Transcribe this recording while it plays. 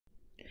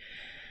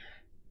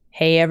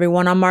Hey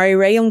everyone, I'm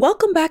Ray, and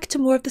welcome back to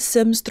more of The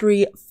Sims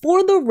 3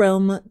 For the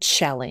Realm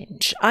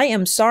Challenge. I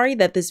am sorry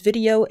that this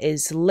video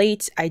is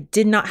late. I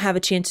did not have a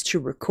chance to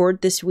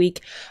record this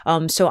week,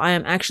 so I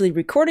am actually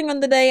recording on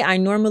the day I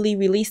normally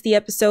release the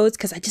episodes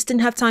because I just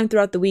didn't have time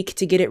throughout the week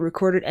to get it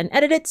recorded and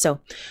edited, so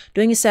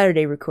doing a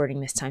Saturday recording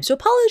this time, so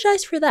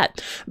apologize for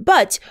that.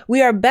 But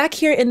we are back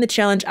here in the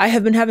challenge. I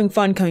have been having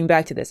fun coming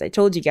back to this. I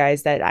told you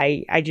guys that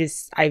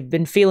I've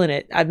been feeling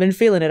it. I've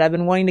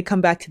been wanting to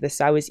come back to this.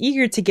 So I was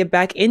eager to get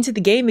back into the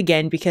game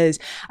again because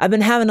I've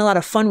been having a lot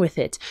of fun with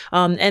it.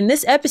 And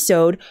this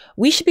episode,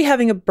 we should be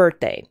having a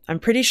birthday. I'm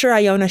pretty sure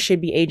Iona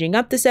should be aging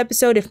up this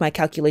episode if my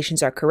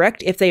calculations are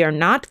correct. If they are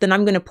not, then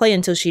I'm going to play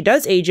until she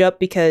does age up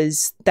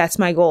because that's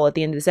my goal at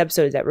the end of this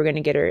episode, is that we're going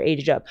to get her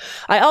aged up.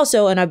 I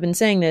also, and I've been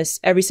saying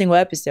this every single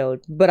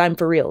episode, but I'm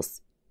for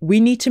reals. We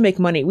need to make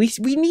money. We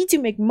need to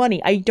make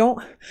money. I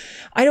don't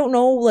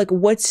know like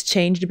what's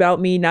changed about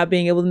me not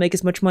being able to make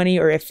as much money,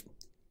 or if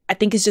I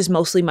think it's just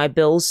mostly my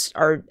bills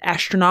are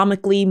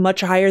astronomically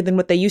much higher than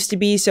what they used to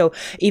be. So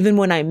even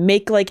when I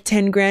make like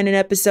 10 grand an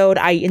episode,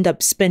 I end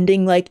up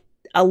spending like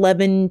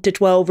 11 to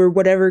 12 or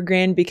whatever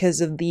grand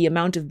because of the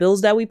amount of bills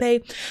that we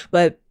pay.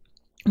 But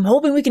I'm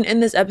hoping we can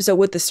end this episode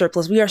with the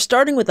surplus. We are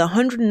starting with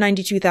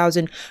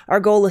 192,000. Our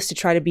goal is to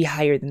try to be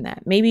higher than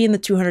that. Maybe in the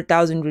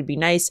 200,000 would be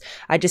nice.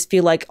 I just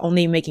feel like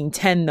only making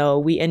 10 though,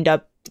 we end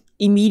up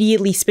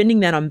immediately spending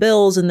that on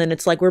bills, and then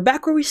it's like we're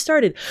back where we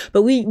started.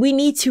 But we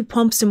need to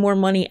pump some more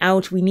money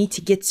out. We need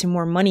to get some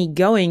more money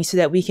going so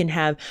that we can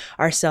have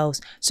ourselves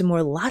some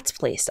more lots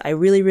placed. I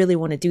really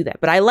want to do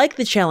that. But I like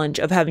the challenge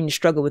of having to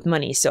struggle with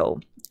money, so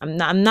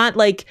I'm not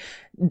like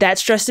that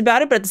stressed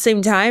about it, but at the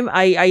same time,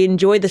 I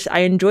enjoy this. I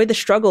enjoy the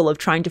struggle of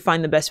trying to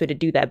find the best way to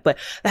do that. But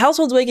the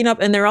household's waking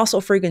up and they're also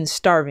freaking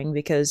starving,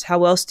 because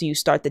how else do you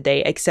start the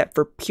day except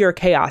for pure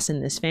chaos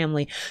in this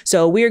family?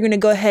 So we are going to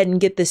go ahead and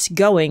get this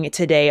going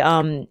today.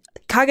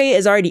 Kage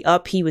is already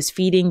up. He was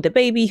feeding the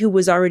baby, who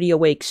was already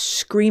awake,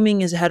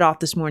 screaming his head off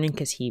this morning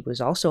because he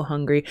was also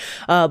hungry.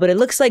 But it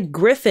looks like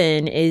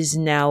Griffin is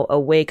now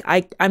awake.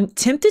 I'm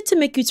tempted to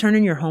make you turn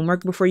in your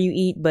homework before you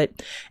eat, but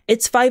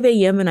it's 5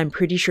 a.m. and I'm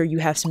pretty sure you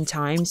have some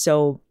time.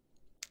 So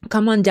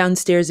come on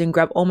downstairs and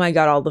grab, oh my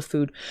god, all the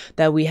food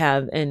that we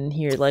have in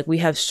here. Like, we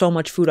have so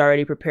much food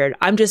already prepared.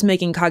 I'm just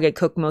making Kage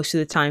cook most of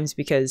the times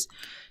because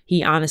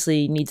he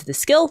honestly needs the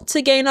skill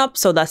to gain up,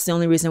 so that's the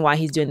only reason why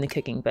he's doing the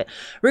cooking. But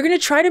we're gonna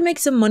try to make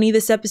some money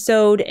this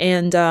episode,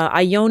 and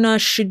Iona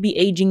should be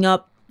aging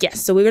up.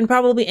 Yes, so we're gonna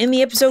probably end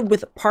the episode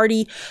with a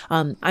party.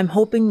 I'm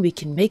hoping we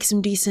can make some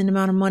decent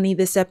amount of money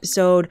this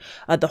episode.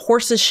 The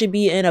horses should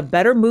be in a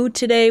better mood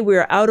today.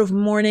 We're out of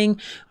mourning,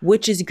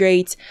 which is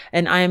great.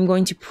 And I am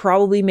going to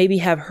probably maybe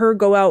have her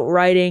go out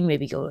riding,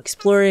 maybe go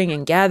exploring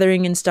and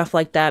gathering and stuff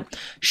like that.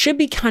 Should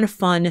be kind of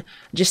fun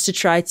just to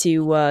try to,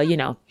 you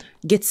know,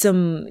 get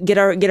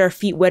our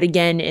feet wet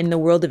again in the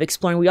world of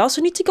exploring. We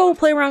also need to go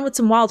play around with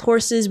some wild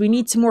horses. We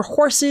need some more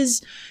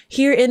horses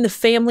here in the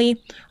family.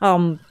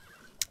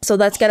 So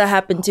that's gotta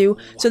happen too.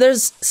 So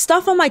there's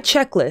stuff on my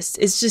checklist.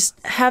 It's just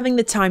having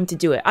the time to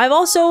do it. I've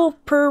also,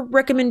 per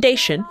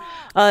recommendation,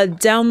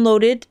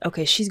 downloaded...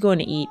 Okay, she's going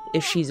to eat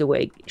if she's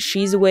awake.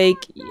 She's awake.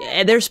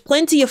 Yeah, there's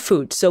plenty of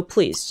food, so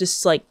please,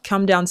 just like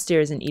come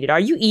downstairs and eat it. Are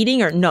you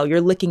eating or no? You're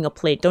licking a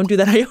plate. Don't do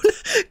that, Iona.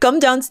 Come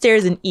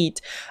downstairs and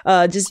eat.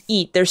 Just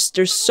eat.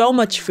 There's so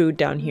much food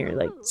down here.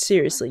 Like,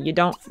 seriously, you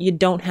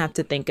don't have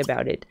to think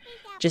about it.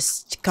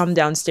 Just come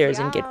downstairs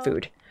and get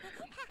food.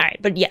 All right,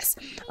 but yes.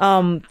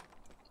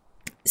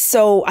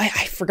 So I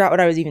forgot what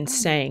I was even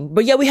saying,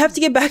 but yeah, we have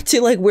to get back to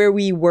like where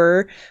we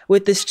were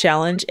with this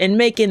challenge and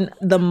making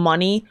the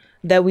money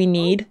that we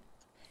need,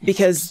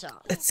 because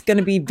it's going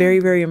to be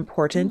very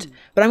important.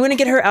 But I'm going to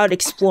get her out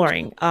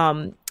exploring.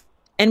 And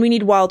we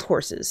need wild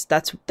horses.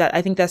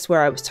 I think that's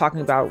where I was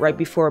talking about right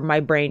before my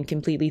brain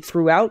completely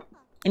threw out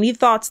any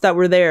thoughts that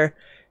were there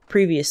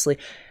previously.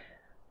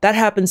 That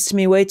happens to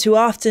me way too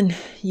often.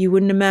 You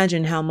wouldn't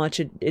imagine how much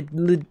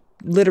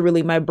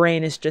literally my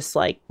brain is just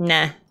like,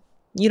 nah.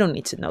 You don't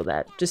need to know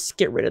that. Just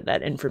get rid of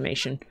that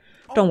information.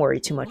 Don't worry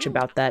too much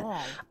about that.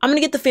 I'm gonna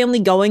get the family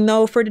going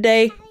though for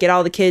today. Get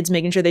all the kids,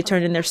 making sure they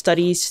turn in their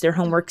studies, their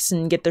homeworks,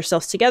 and get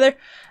themselves together.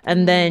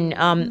 And then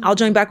I'll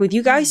join back with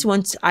you guys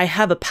once I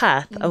have a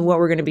path of what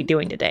we're gonna be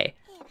doing today.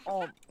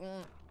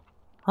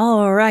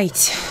 All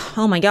right.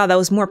 Oh my god, that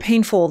was more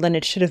painful than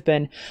it should have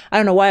been. I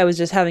don't know why I was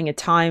just having a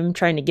time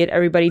trying to get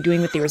everybody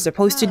doing what they were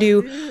supposed to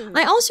do.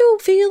 I also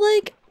feel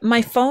like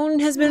my phone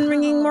has been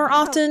ringing more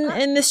often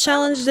in this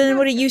challenge than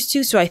what it used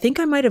to, so I think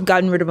I might have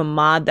gotten rid of a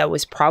mod that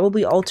was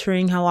probably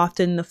altering how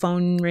often the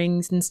phone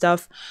rings and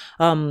stuff.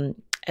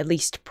 At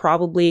least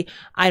probably.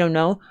 I don't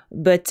know.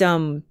 But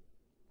I'm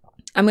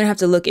gonna have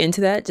to look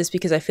into that, just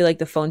because I feel like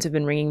the phones have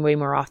been ringing way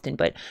more often.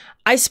 But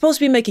I'm supposed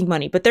to be making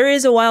money. But there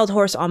is a wild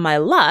horse on my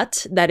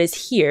lot that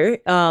is here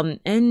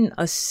and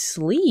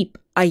asleep,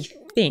 I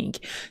think.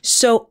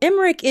 So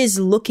Emmerich is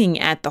looking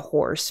at the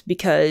horse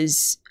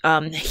because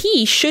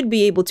he should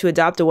be able to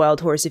adopt a wild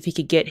horse if he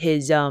could get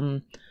his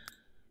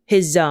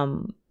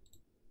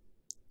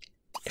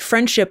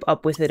friendship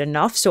up with it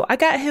enough. So I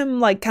got him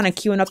like kind of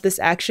queuing up this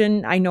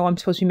action. I know I'm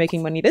supposed to be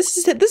making money. This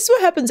is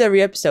what happens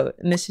every episode,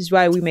 and this is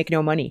why we make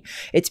no money.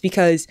 It's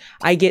because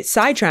I get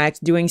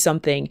sidetracked doing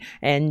something,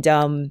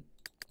 and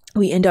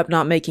we end up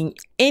not making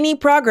any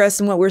progress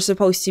in what we're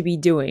supposed to be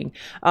doing.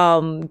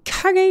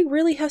 Kage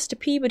really has to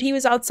pee, but he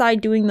was outside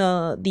doing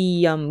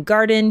the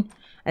garden.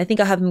 I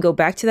think I'll have him go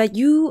back to that.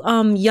 You,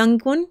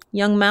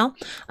 young Mal,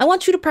 I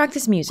want you to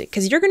practice music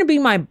because you're going to be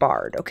my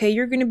bard, okay?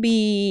 You're going to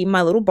be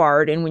my little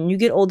bard, and when you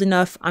get old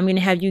enough, I'm going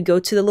to have you go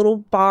to the little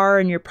bar,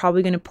 and you're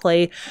probably going to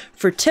play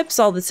for tips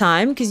all the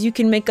time because you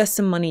can make us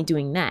some money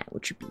doing that,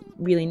 which would be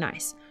really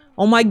nice.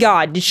 Oh my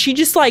god, did she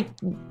just like...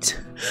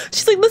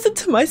 She's like, listen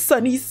to my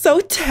son, he's so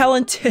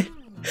talented.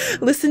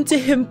 Listen to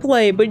him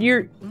play, but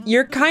you're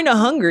kind of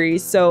hungry,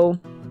 so...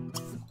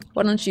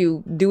 Why don't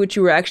you do what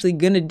you were actually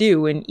gonna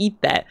do and eat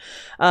that?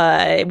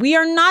 We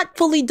are not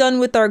fully done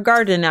with our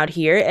garden out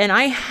here, and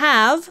I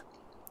have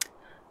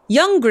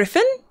young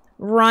Griffin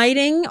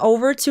riding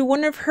over to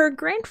one of her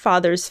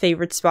grandfather's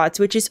favorite spots,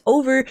 which is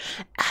over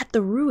at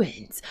the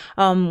ruins,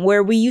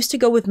 where we used to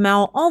go with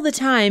Mal all the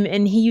time,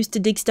 and he used to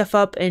dig stuff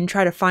up and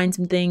try to find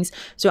some things.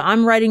 So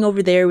I'm riding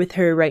over there with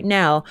her right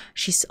now.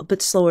 She's a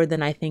bit slower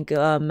than I think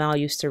Mal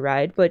used to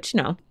ride, but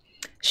you know,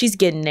 she's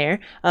getting there.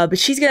 But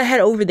she's gonna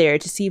head over there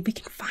to see if we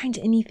can find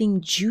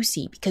anything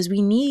juicy, because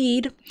we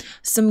need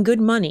some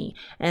good money,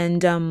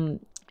 and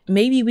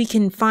maybe we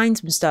can find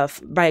some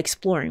stuff by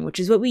exploring, which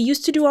is what we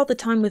used to do all the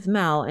time with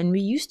Mal, and we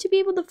used to be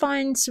able to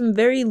find some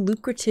very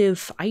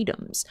lucrative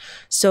items.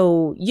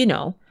 So, you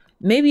know,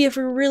 maybe if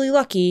we're really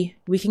lucky,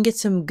 we can get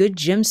some good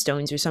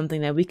gemstones or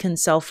something that we can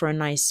sell for a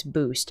nice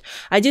boost.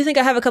 I do think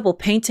I have a couple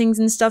paintings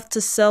and stuff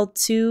to sell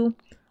too.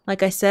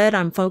 Like I said,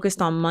 I'm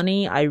focused on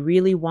money. I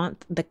really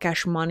want the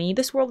cash money.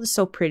 This world is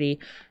so pretty.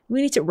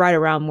 We need to ride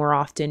around more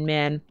often,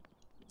 man.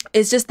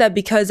 It's just that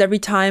because every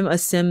time a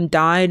sim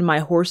died, my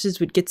horses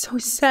would get so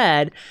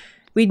sad.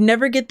 We'd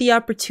never get the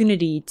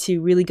opportunity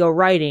to really go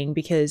riding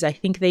because I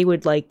think they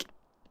would like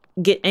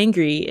get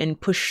angry and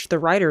push the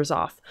riders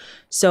off.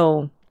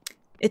 So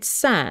it's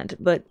sad,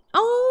 but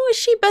oh, is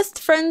she best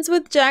friends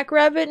with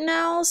Jackrabbit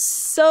now?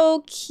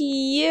 So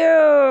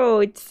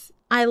cute.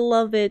 I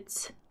love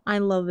it. I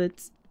love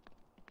it.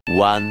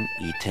 One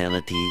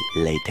eternity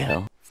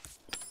later.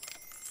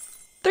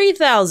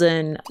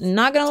 3,000.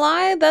 Not gonna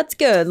lie, that's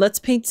good. Let's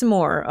paint some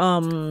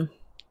more.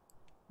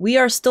 We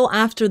are still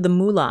after the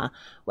moolah.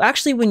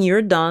 Actually, when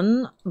you're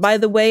done, by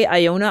the way,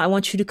 Iona, I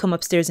want you to come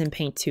upstairs and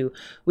paint too.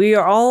 We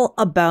are all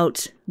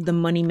about the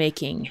money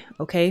making,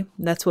 okay?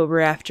 That's what we're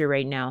after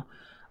right now.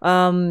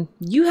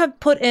 You have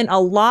put in a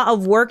lot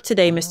of work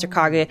today, Mr.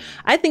 Kage.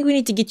 I think we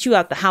need to get you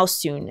out the house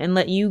soon and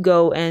let you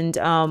go and,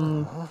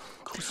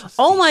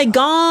 oh my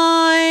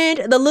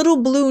god! The little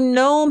blue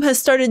gnome has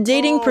started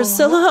dating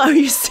Priscilla? Are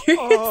you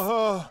serious?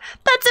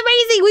 That's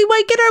amazing! We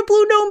might get our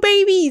blue gnome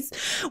babies!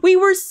 We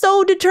were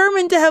so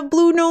determined to have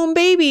blue gnome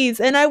babies,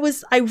 and I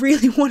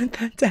really wanted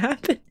that to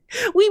happen.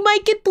 We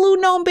might get blue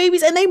gnome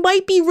babies, and they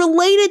might be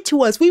related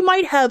to us. We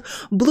might have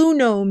blue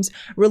gnomes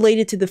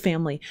related to the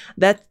family.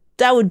 That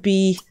would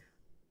be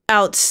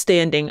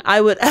outstanding.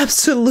 I would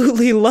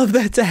absolutely love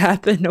that to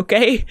happen,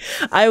 okay?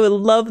 I would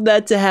love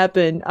that to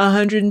happen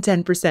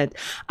 110%.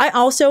 I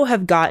also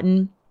have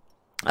gotten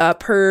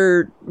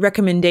per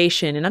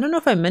recommendation, and I don't know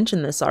if I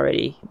mentioned this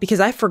already because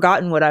I've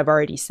forgotten what I've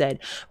already said,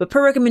 but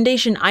per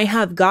recommendation, I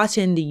have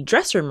gotten the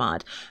dresser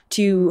mod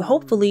to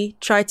hopefully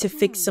try to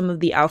fix some of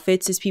the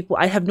outfits as people.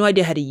 I have no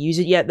idea how to use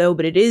it yet though,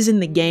 but it is in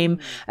the game.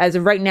 As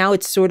of right now,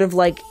 it's sort of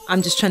like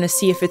I'm just trying to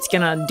see if it's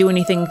gonna do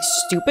anything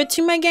stupid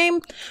to my game,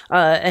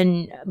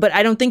 but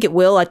I don't think it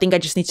will. I think I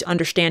just need to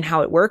understand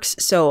how it works,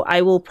 so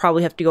I will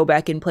probably have to go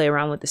back and play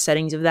around with the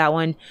settings of that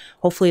one.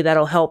 Hopefully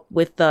that'll help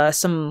with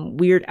some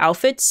weird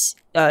outfits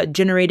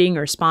generating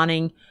or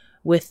spawning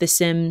with the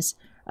Sims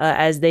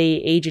as they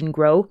age and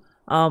grow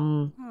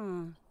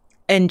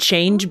and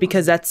change,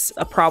 because that's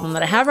a problem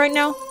that I have right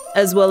now,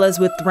 as well as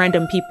with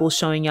random people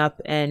showing up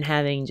and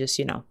having just,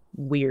 you know,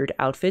 weird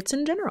outfits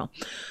in general.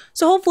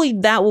 So hopefully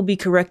that will be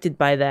corrected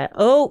by that.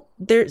 Oh,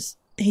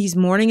 he's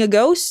mourning a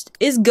ghost.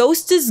 Is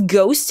Ghostess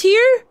Ghost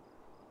here?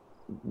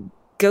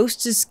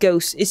 Ghost is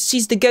Ghost.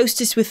 She's the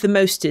ghostess with the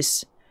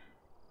mostest.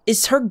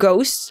 Is her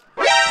ghost?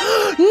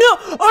 No!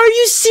 Are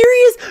you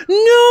serious?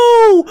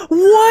 No!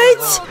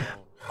 What?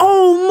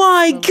 Oh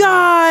my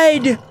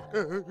god!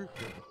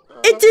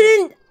 It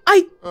didn't...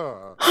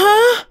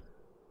 Huh?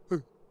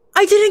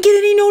 I didn't get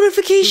any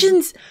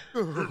notifications!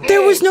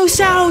 There was no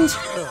sound!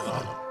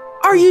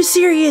 Are you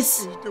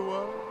serious?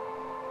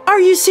 Are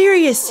you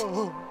serious?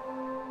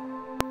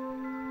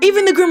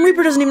 Even the Grim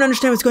Reaper doesn't even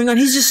understand what's going on.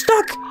 He's just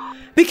stuck!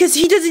 Because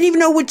he doesn't even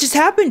know what just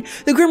happened.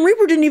 The Grim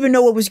Reaper didn't even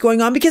know what was going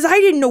on because I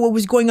didn't know what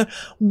was going on.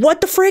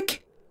 What the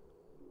frick?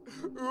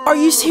 Are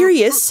you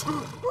serious?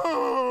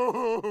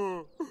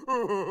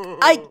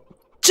 I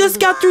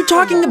just got through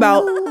talking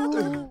about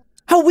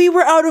how we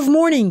were out of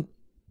mourning.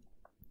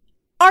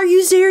 Are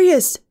you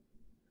serious?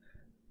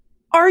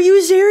 Are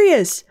you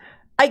serious?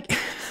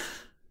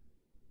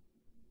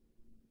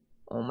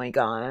 Oh my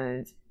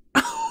god.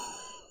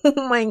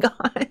 Oh my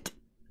god.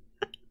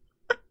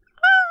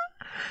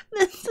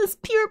 This is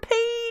pure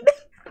pain.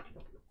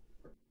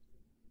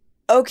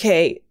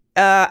 Okay,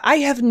 I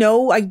have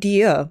no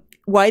idea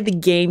why the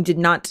game did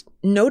not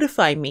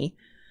notify me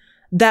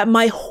that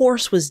my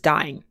horse was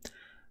dying.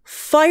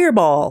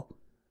 Fireball.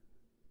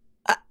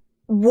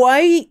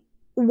 Why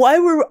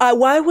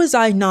was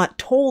I not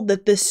told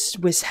that this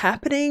was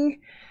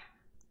happening?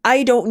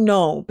 I don't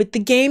know, but the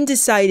game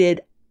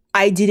decided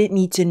I didn't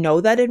need to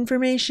know that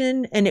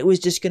information, and it was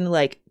just gonna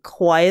like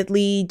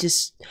quietly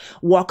just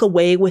walk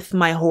away with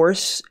my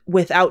horse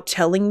without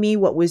telling me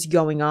what was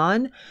going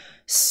on.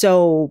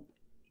 So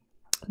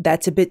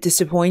that's a bit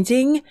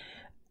disappointing.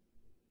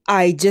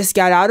 I just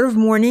got out of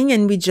mourning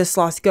and we just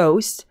lost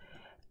Ghost,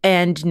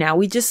 and now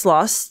we just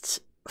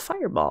lost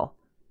Fireball.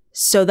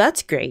 So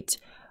that's great.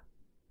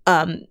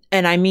 And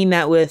I mean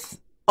that with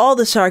all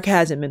the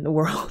sarcasm in the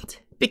world.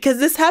 Because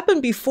this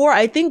happened before.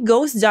 I think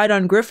Ghost died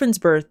on Griffin's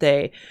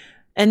birthday.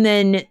 And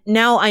then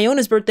now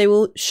Iona's birthday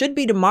should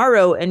be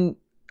tomorrow, and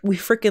we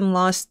freaking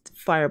lost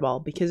Fireball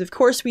because of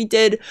course we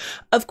did.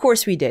 Of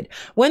course we did.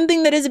 One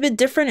thing that is a bit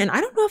different, and I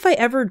don't know if I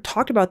ever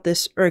talked about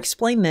this or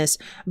explained this,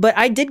 but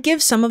I did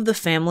give some of the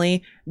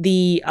family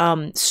the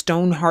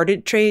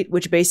stone-hearted trait,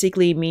 which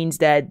basically means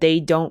that they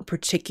don't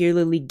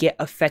particularly get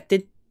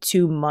affected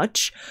too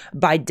much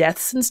by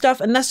deaths and stuff,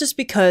 and that's just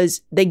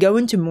because they go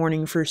into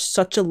mourning for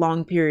such a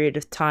long period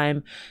of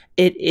time.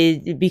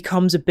 It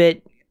becomes a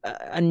bit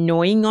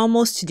annoying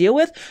almost to deal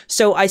with.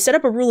 So I set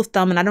up a rule of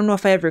thumb, and I don't know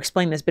if I ever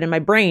explained this, but in my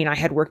brain I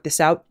had worked this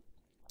out,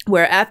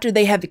 where after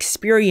they have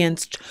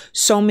experienced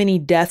so many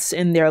deaths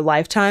in their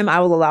lifetime, I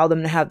will allow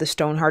them to have the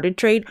stone-hearted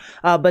trait,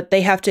 but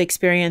they have to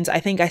experience, I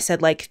think I said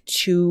like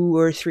 2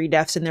 or 3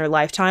 deaths in their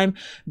lifetime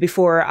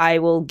before I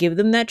will give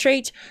them that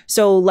trait.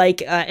 So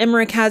like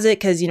Emmerich has it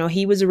because, you know,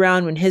 he was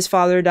around when his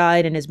father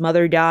died and his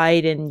mother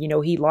died, and, you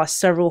know, he lost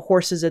several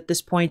horses at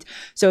this point.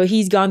 So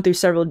he's gone through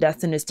several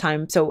deaths in his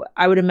time. So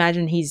I would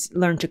imagine he's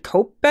learned to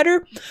cope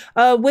better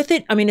with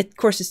it. I mean, of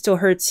course, it still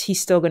hurts.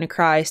 He's still going to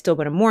cry, still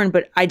going to mourn,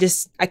 but I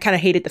kind of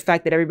hated the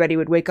fact that everybody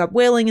would wake up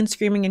wailing and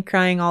screaming and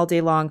crying all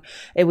day long.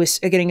 It was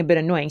getting a bit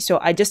annoying. So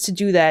to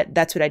do that,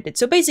 that's what I did.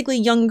 So basically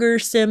younger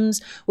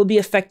Sims will be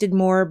affected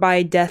more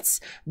by deaths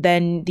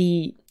than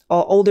the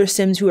older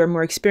Sims who are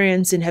more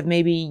experienced and have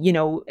maybe, you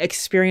know,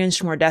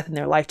 experienced more death in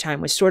their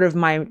lifetime, was sort of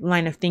my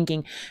line of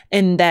thinking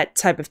in that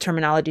type of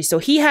terminology. So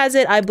he has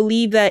it. I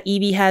believe that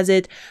Evie has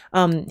it.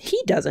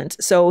 He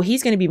doesn't. So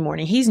he's going to be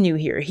mourning. He's new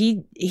here.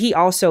 He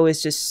also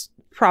is just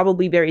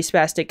probably very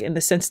spastic in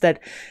the sense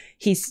that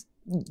he's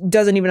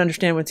doesn't even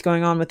understand what's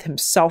going on with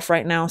himself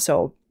right now.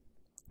 So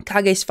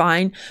Kage's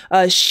fine.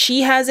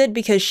 She has it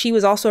because she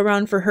was also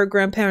around for her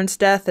grandparents'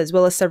 death, as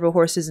well as several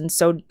horses, and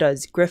so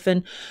does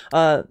Griffin.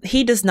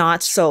 He does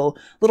not, so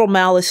little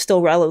Mal is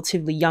still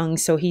relatively young,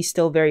 so he's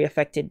still very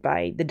affected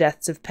by the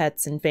deaths of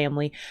pets and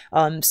family.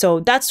 So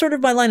that's sort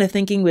of my line of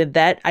thinking with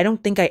that. I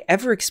don't think I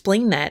ever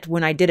explained that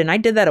when I did, and I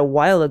did that a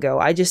while ago.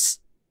 I just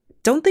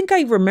don't think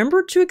I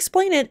remembered to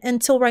explain it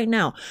until right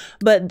now.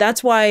 But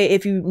that's why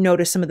if you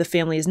notice some of the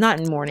family is not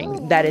in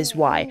mourning, that is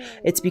why.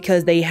 It's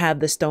because they have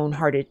the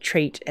stone-hearted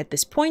trait at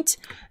this point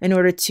in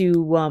order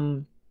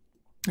to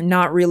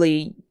not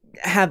really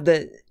have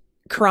the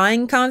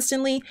crying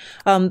constantly.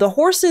 The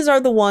horses are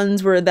the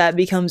ones where that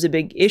becomes a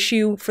big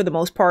issue for the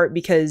most part,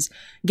 because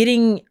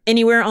getting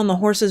anywhere on the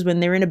horses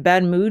when they're in a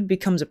bad mood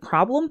becomes a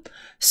problem.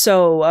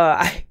 So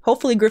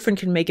hopefully Griffin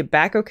can make it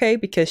back okay,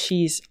 because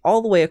she's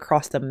all the way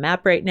across the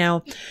map right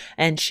now,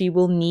 and she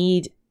will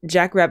need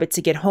Jackrabbit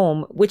to get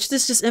home, which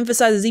this just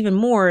emphasizes even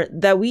more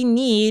that we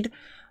need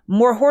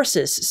more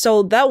horses.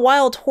 So that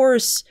wild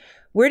horse,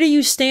 where do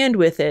you stand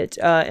with it,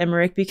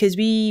 Emmerich? Because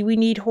we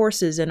need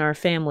horses in our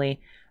family.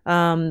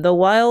 The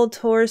wild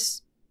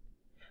horse,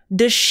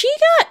 does she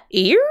got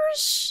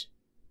ears?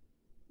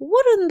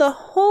 What in the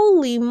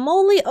holy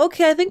moly?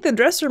 Okay, I think the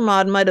dresser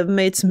mod might have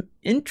made some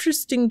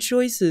interesting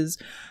choices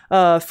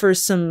for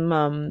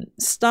some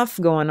stuff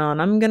going on.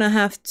 I'm gonna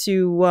have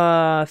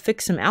to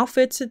fix some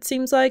outfits, it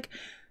seems like,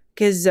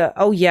 because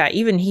oh yeah,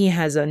 even he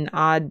has an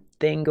odd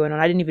thing going on.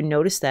 I didn't even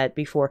notice that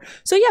before.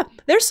 So yeah,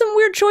 there's some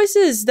weird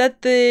choices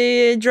that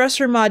the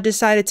dresser mod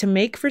decided to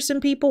make for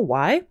some people.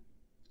 Why?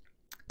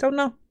 Don't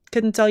know.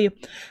 Couldn't tell you.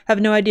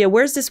 Have no idea.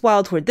 Where's this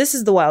wild horse? This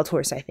is the wild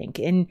horse, I think.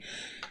 And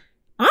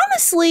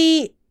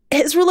honestly,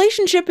 his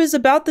relationship is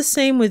about the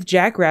same with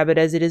Jackrabbit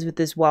as it is with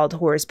this wild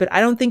horse, but I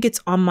don't think it's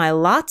on my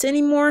lot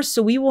anymore,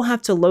 so we will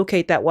have to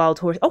locate that wild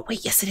horse. Oh,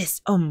 wait, yes, it is.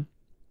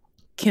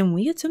 Can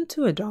we attempt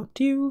to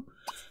adopt you?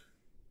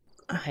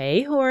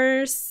 Hey,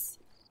 horse.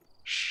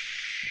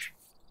 Shh.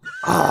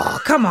 Oh,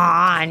 come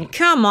on.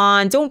 Come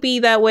on. Don't be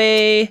that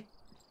way.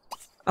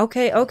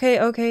 Okay.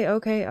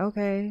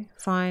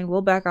 Fine.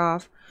 We'll back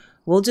off.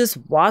 We'll just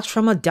watch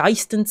from a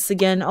distance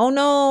again. Oh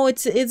no,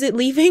 is it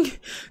leaving?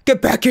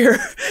 Get back here. I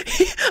love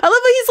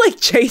how he's like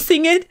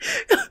chasing it.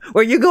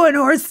 Where you going,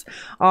 horse?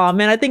 Oh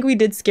man, I think we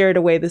did scare it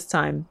away this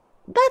time.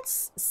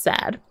 That's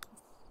sad.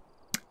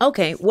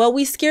 Okay, well,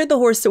 we scared the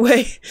horse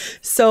away.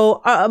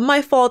 So,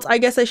 my fault. I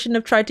guess I shouldn't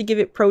have tried to give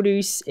it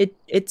produce.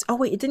 It's oh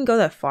wait, it didn't go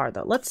that far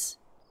though.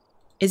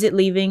 Is it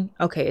leaving?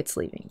 Okay, it's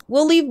leaving.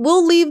 We'll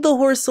leave the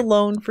horse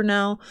alone for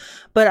now.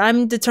 But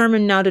I'm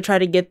determined now to try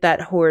to get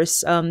that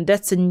horse.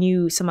 That's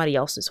somebody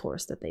else's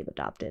horse that they've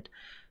adopted.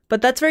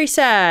 But that's very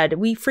sad.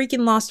 We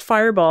freaking lost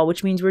Fireball,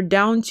 which means we're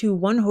down to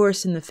one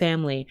horse in the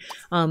family.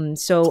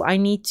 So I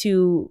need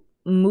to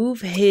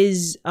move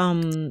his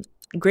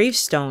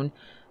gravestone.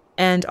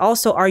 And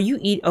also,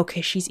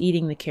 okay, she's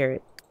eating the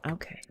carrot.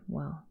 Okay,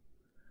 well,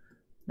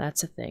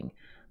 that's a thing.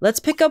 Let's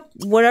pick up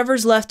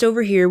whatever's left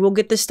over here. We'll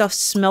get this stuff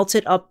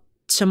smelted up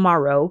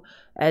tomorrow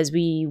as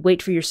we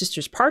wait for your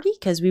sister's party,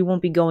 because we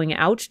won't be going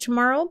out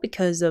tomorrow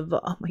because of,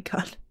 oh my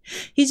god,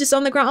 he's just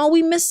on the ground. Oh,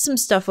 we missed some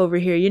stuff over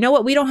here. You know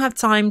what? We don't have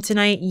time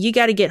tonight. You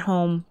got to get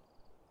home.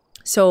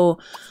 So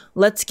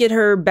let's get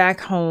her back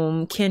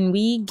home. Can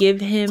we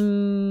give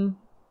him...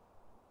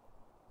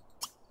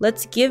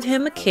 Let's give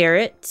him a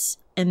carrot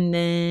and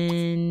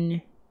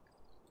then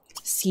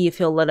see if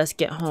he'll let us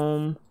get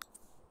home.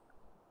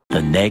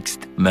 The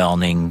next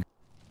morning.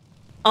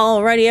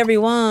 Alrighty,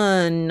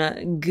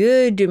 everyone.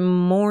 Good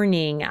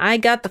morning. I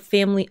got the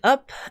family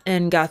up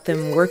and got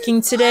them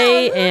working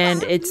today,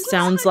 and it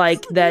sounds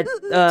like that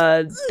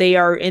they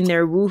are in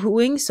there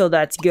woohooing, so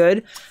that's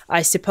good,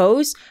 I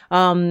suppose.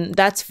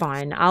 That's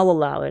fine. I'll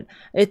allow it.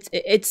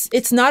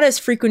 It's not as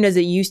frequent as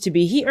it used to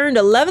be. He earned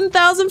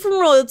 11,000 from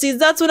royalties.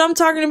 That's what I'm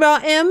talking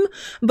about, M.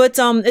 But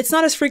it's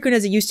not as frequent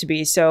as it used to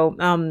be.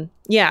 So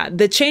yeah,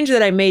 the change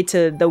that I made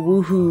to the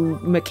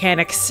woohoo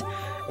mechanics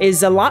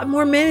is a lot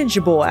more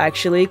manageable,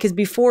 actually, because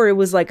before it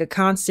was like a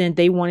constant.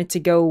 They wanted to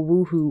go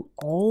woohoo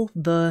all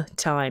the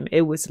time.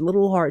 It was a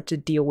little hard to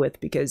deal with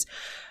because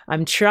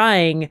I'm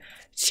trying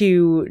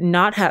to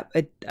not have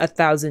a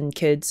 1,000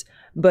 kids,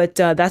 but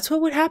that's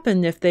what would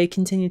happen if they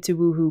continue to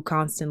woohoo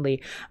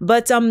constantly.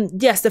 But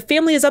yes, the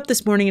family is up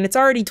this morning and it's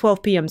already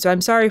 12 p.m. So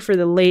I'm sorry for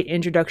the late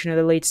introduction or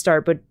the late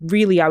start, but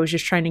really I was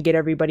just trying to get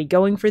everybody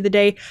going for the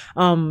day.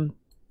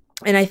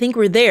 And I think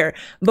we're there.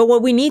 But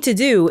what we need to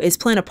do is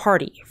plan a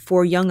party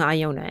for young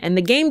Iona. And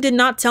the game did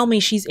not tell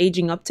me she's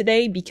aging up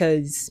today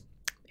because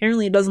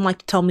apparently it doesn't like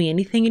to tell me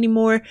anything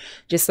anymore.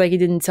 Just like it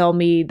didn't tell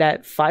me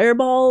that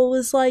Fireball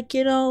was like,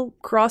 you know,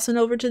 crossing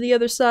over to the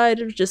other side.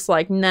 It was just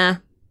like, nah,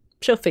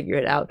 she'll figure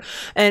it out.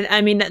 And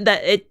I mean,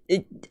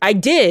 I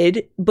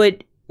did,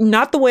 but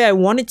not the way I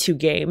wanted to,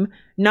 game.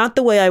 Not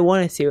the way I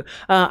wanted to.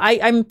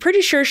 I'm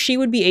pretty sure she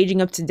would be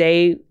aging up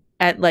today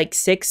at like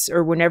 6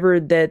 or whenever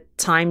the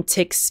time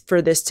ticks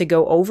for this to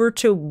go over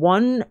to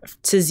 1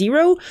 to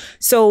 0.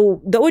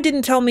 So though it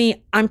didn't tell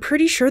me, I'm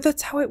pretty sure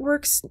that's how it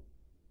works.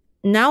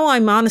 Now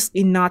I'm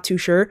honestly not too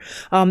sure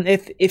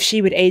if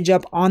she would age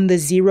up on the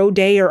 0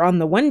 day or on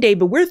the 1 day,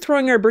 but we're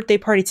throwing her birthday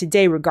party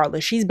today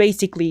regardless. She's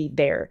basically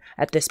there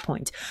at this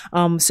point.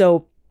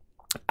 So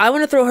I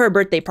want to throw her a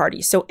birthday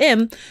party. So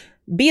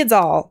be a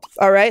doll.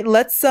 All right,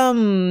 let's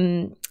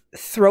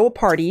throw a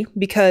party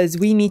because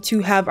we need to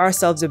have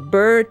ourselves a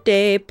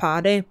birthday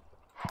party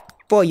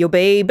for your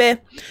baby.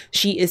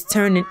 She is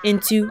turning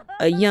into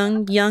a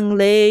young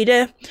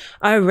lady.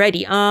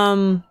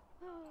 Alrighty,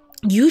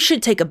 you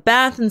should take a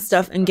bath and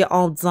stuff and get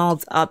all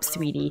dolled up,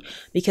 sweetie,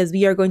 because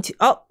we are going to...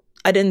 Oh,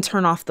 I didn't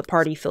turn off the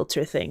party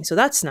filter thing, so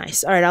that's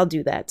nice. All right, I'll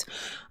do that.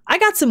 I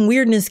got some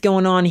weirdness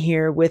going on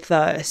here with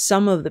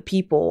some of the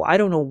people. I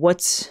don't know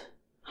what's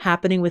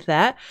happening with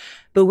that.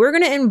 But we're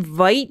going to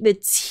invite the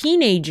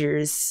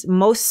teenagers,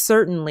 most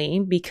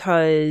certainly,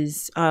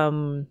 because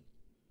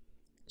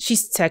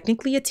she's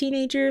technically a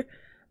teenager,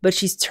 but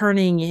she's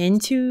turning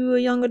into a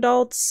young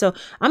adult. So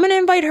I'm going to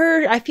invite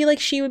her. I feel like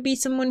she would be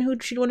someone who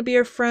she'd want to be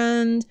her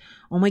friend.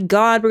 Oh my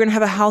god, we're going to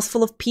have a house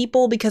full of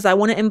people because I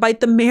want to invite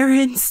the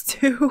Marins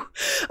too.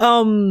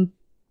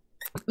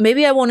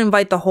 Maybe I won't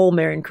invite the whole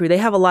Marin crew. They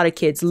have a lot of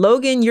kids.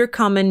 Logan, you're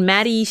coming.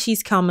 Maddie,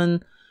 she's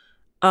coming.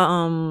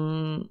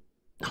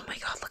 Oh my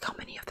god, look how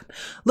many of them.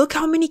 Look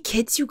how many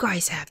kids you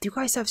guys have. You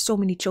guys have so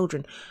many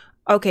children.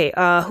 Okay,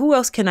 who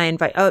else can I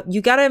invite?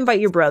 You gotta invite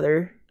your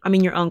brother. I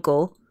mean, your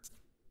uncle.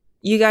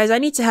 You guys, I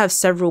need to have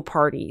several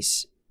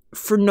parties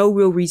for no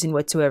real reason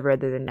whatsoever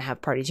other than to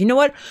have parties. You know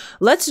what?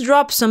 Let's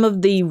drop some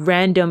of the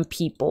random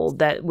people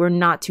that we're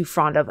not too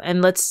fond of,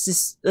 and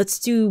let's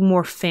do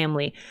more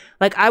family.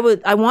 Like, I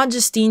want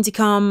Justine to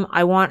come.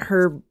 I want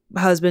her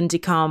husband to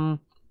come.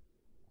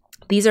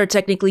 These are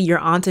technically your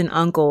aunt and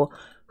uncle,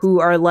 who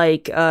are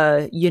like,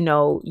 you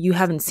know, you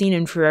haven't seen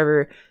in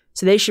forever.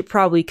 So they should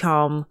probably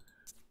come.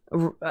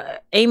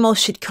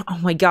 Amos should come. Oh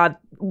my god.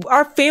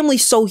 Our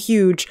family's so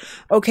huge.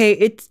 Okay,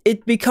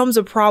 it becomes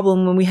a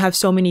problem when we have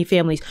so many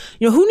families.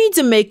 You know, who needs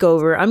a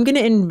makeover? I'm going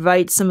to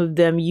invite some of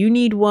them. You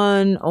need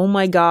one. Oh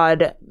my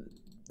god.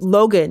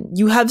 Logan,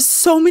 you have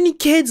so many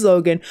kids,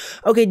 Logan.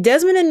 Okay,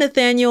 Desmond and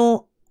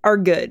Nathaniel are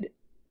good.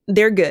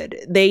 They're good.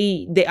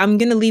 I'm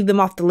going to leave them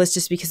off the list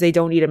just because they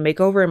don't need a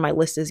makeover and my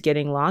list is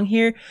getting long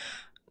here.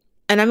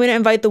 And I'm going to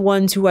invite the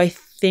ones who I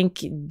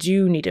think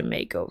do need a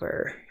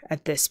makeover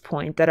at this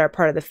point that are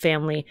part of the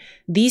family.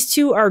 These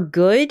two are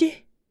good.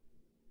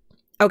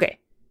 Okay.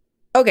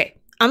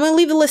 I'm gonna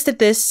leave the list at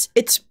this.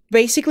 It's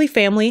basically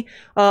family.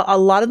 A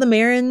lot of the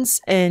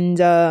Marins and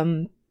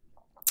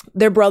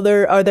their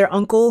brother or their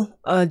uncle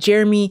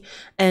Jeremy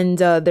and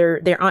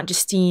their aunt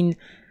Justine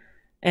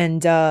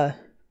and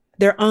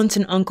their aunt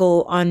and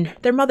uncle on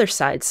their mother's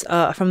sides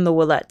from the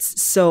Willettes.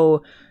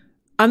 So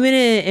I'm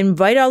gonna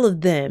invite all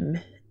of them,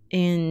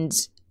 and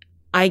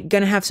I'm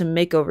gonna have some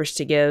makeovers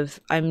to give.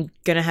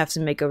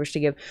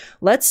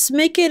 Let's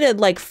make it at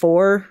like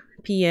 4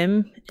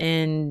 p.m.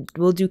 and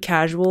we'll do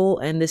casual,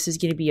 and this is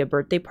gonna be a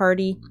birthday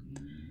party.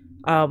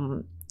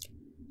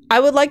 I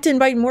would like to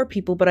invite more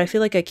people, but I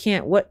feel like I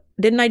can't. What,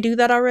 didn't I do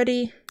that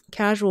already?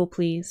 Casual,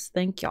 please.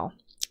 Thank y'all.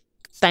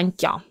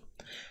 Thank y'all.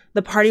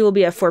 The party will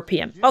be at 4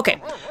 p.m.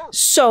 Okay,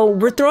 so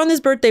we're throwing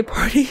this birthday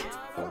party.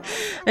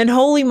 And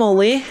holy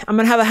moly, I'm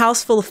gonna have a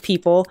house full of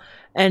people,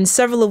 and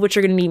several of which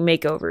are gonna need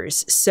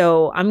makeovers.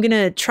 So I'm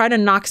gonna try to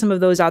knock some of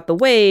those out the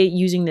way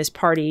using this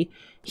party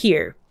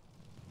here.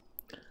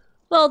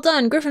 Well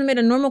done, Griffin made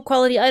a normal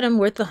quality item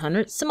worth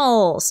 100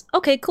 simoles.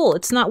 Okay, cool,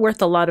 it's not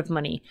worth a lot of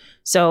money.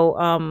 So,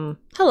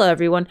 hello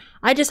everyone.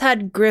 I just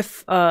had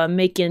Griff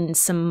making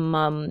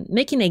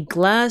a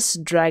glass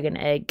dragon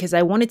egg, because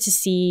I wanted to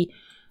see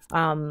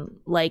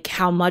like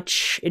how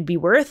much it'd be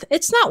worth.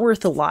 It's not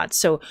worth a lot,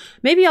 so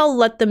maybe I'll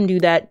let them do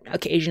that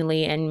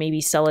occasionally and maybe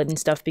sell it and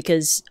stuff,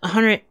 because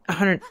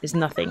 100 is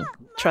nothing.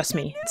 Trust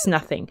me, it's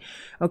nothing.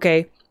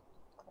 Okay,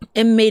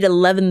 it made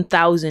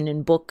 11,000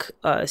 in book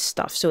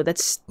stuff, so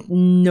that's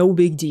no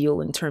big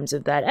deal in terms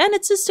of that, and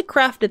it's just a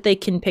craft that they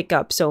can pick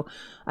up, so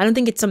I don't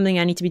think it's something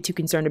I need to be too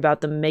concerned about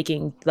them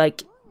making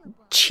like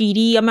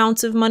cheaty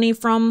amounts of money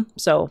from,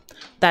 so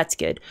that's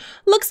good.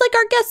 Looks like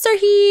our guests are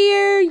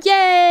here.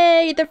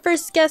 Yay, the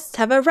first guests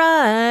have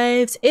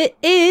arrived. It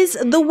is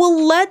the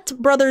Willette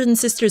brothers and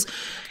sisters.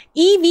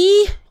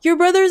 Evie, your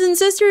brothers and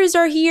sisters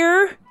are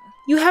here.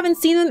 You haven't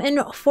seen them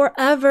in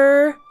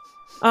forever.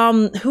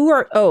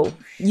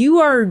 You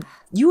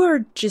are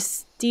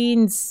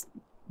Justine's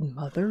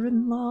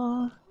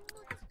mother-in-law?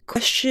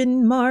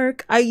 Question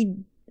mark.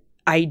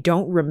 I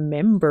don't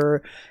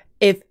remember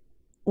if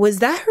was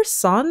that her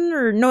son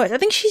or no. I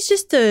think she's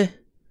just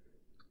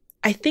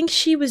I think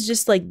she was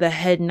just like the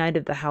head knight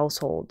of the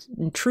household.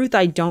 In truth,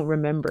 I don't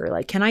remember.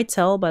 Like, can I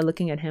tell by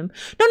looking at him?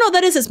 No,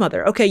 that is his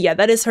mother. Okay, yeah,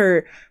 that is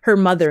her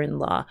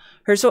mother-in-law.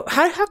 So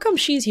how come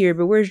she's here,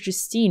 but where's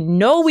Justine?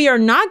 No, we are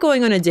not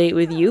going on a date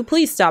with you.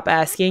 Please stop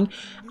asking.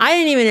 I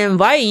didn't even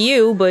invite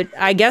you, but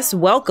I guess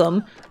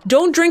welcome.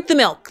 Don't drink the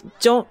milk.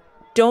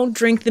 Don't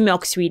drink the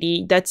milk,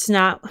 sweetie. That's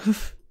not...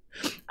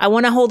 I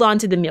want to hold on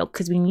to the milk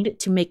because we need it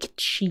to make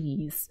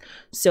cheese.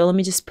 So let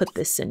me just put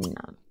this in.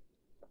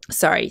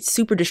 Sorry,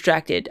 super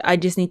distracted. I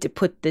just need to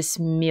put this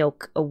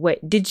milk away.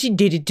 Did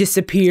it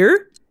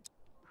disappear?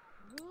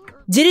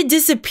 Did it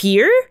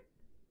disappear?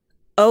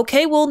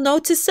 Okay, well,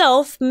 note to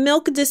self,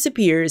 milk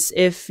disappears.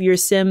 If your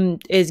sim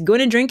is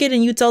going to drink it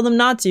and you tell them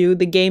not to,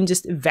 the game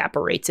just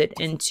evaporates it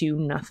into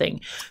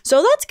nothing.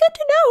 So that's good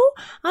to know.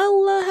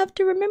 I'll have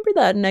to remember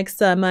that next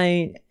time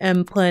I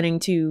am planning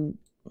to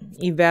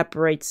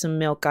evaporate some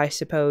milk, I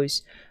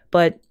suppose.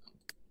 But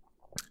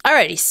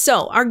alrighty,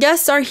 so our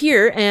guests are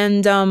here,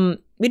 and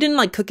we didn't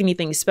like cook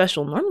anything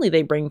special. Normally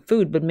they bring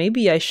food, but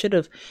maybe I should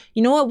have.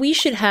 You know what? We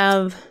should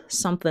have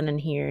something in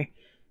here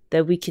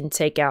that we can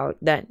take out.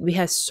 That we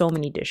have so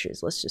many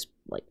dishes. Let's just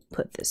like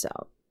put this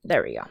out.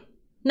 There we go.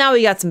 Now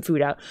we got some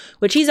food out,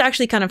 which he's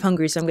actually kind of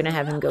hungry, so I'm gonna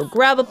have him go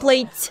grab a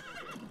plate.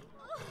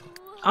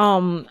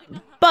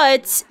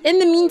 But in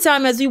the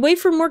meantime, as we wait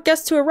for more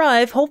guests to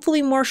arrive,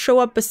 hopefully more show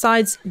up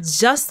besides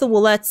just the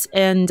Willettes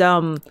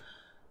and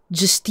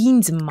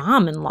Justine's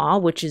mom-in-law,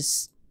 which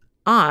is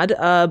odd.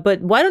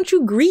 But why don't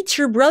you greet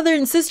your brother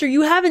and sister?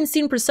 You haven't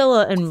seen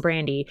Priscilla and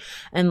Brandy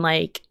in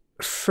like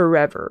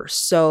forever.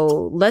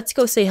 So let's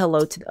go say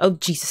hello to oh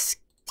Jesus.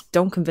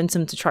 Don't convince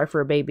him to try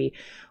for a baby.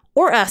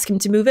 Or ask him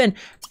to move in.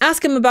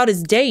 Ask him about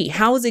his day.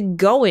 How is it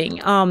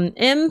going?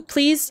 M,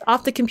 please,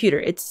 off the computer.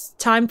 It's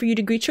time for you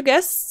to greet your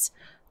guests.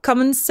 Come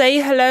and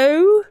say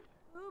hello.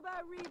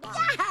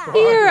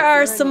 Here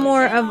are some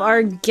more of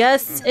our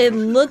guests. It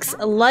looks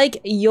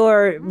like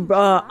your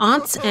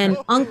aunt and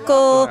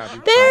uncle.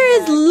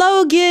 There is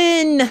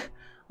Logan.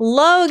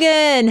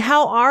 Logan,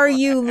 how are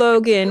you,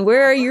 Logan?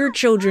 Where are your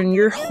children?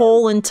 Your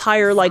whole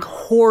entire like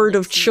horde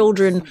of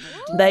children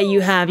that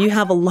you have. You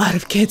have a lot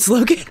of kids,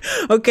 Logan.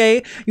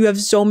 Okay, you have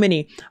so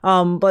many.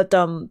 Why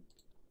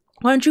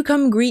don't you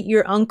come greet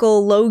your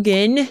uncle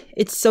Logan?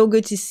 It's so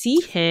good to see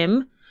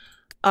him.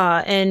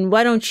 And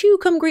why don't you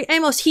come greet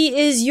Amos? He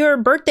is your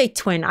birthday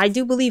twin. I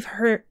do believe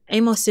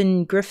Amos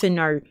and Griffin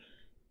are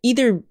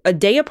either a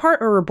day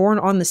apart or were born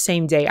on the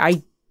same day.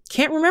 I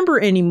can't remember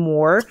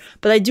anymore,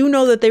 but I do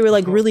know that they were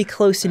like really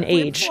close in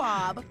age.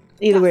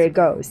 Either way it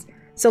goes.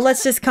 So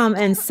let's just come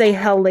and say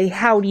hello,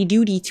 howdy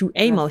doody to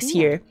Amos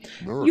here.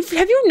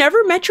 Have you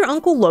never met your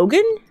Uncle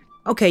Logan?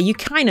 Okay, you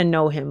kind of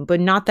know him, but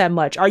not that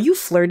much. Are you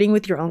flirting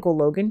with your Uncle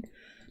Logan?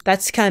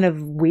 That's kind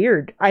of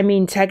weird. I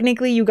mean,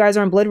 technically you guys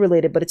aren't blood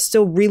related, but it's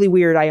still really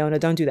weird, Iona.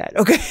 Don't do that,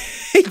 okay?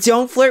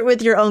 Don't flirt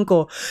with your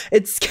uncle.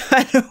 It's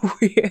kind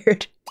of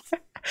weird.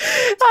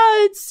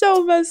 Oh, it's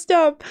so messed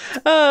up.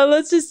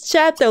 Let's just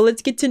chat though.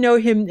 Let's get to know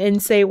him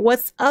and say,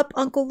 "What's up,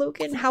 Uncle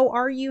Logan? How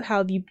are you? How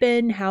have you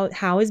been?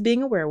 How is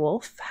being a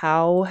werewolf?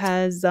 How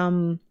has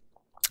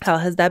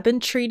that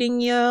been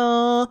treating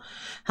you?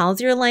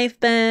 How's your life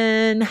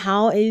been?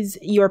 How is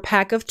your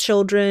pack of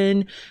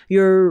children?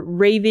 Your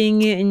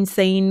raving,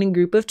 insane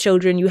group of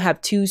children. You have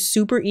 2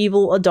 super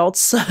evil adult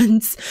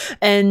sons,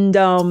 and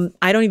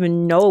I don't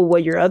even know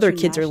what your other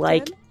kids are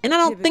like. And I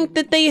don't think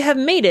that they have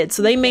made it,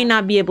 so they may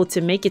not be able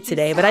to make it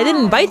today, but I did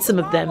invite some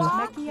of them.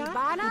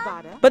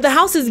 But the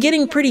house is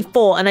getting pretty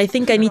full, and I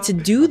think I need to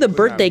do the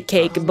birthday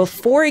cake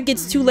before it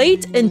gets too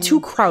late and too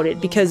crowded,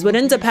 because what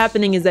ends up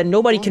happening is that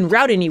nobody can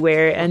route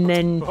anywhere, and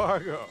then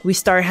we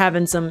start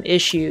having some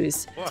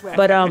issues.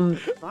 But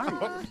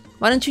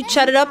why don't you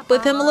chat it up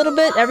with him a little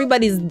bit?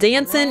 Everybody's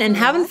dancing and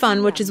having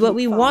fun, which is what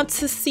we want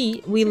to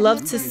see. We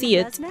love to see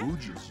it.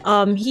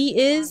 He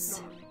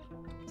is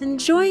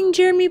enjoying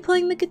Jeremy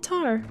playing the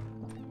guitar.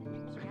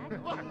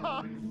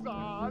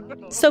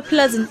 So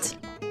pleasant.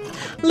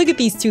 Look at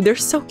these 2, they're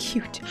so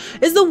cute.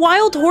 Is the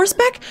wild horse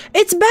back?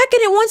 It's back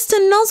and it wants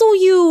to nuzzle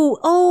you.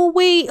 Oh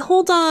wait,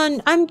 hold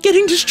on. I'm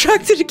getting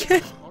distracted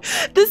again.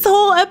 This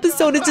whole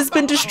episode has just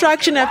been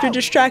distraction after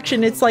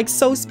distraction. It's like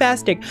so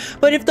spastic.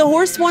 But if the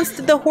horse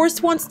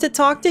wants to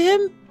talk to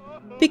him,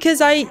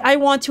 because I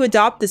want to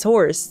adopt this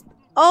horse.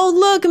 Oh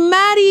look,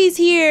 Maddie's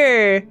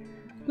here.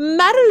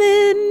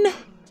 Madeline.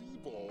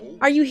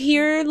 Are you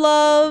here,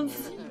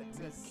 love?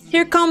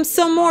 Here comes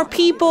some more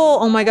people.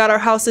 Oh my god, our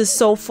house is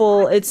so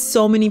full. It's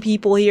so many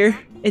people here.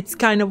 It's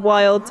kind of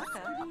wild.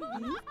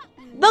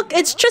 Look,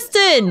 it's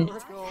Tristan.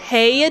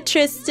 Hey,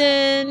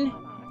 Tristan.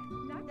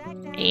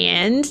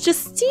 And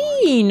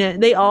Justine.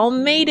 They all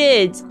made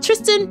it.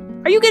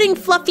 Tristan, are you getting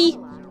fluffy?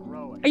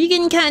 Are you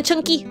getting kind of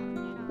chunky?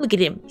 Look at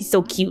him. He's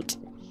so cute.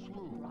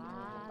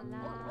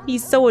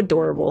 He's so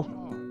adorable.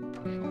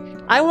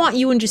 I want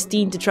you and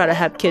Justine to try to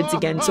have kids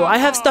again, so I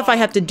have stuff I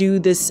have to do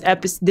this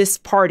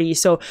party,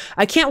 so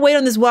I can't wait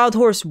on this wild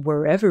horse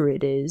wherever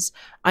it is.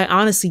 I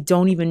honestly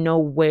don't even know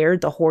where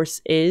the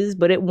horse is,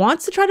 but it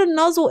wants to try to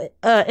nuzzle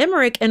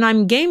Emmerich, and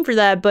I'm game for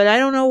that, but I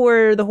don't know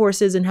where the horse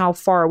is and how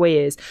far away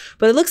it is.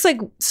 But it looks like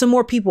some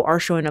more people are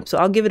showing up, so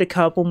I'll give it a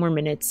couple more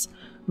minutes.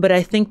 But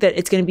I think that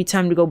it's going to be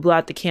time to go blow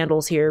out the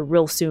candles here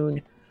real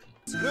soon.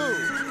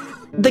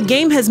 The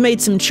game has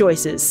made some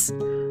choices.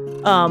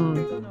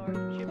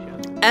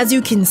 As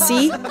you can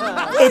see,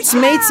 it's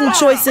made some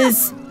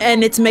choices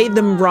and it's made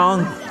them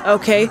wrong,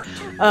 okay?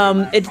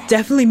 It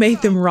definitely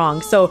made them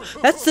wrong. So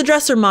that's the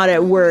dresser mod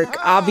at work,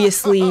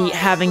 obviously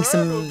having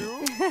some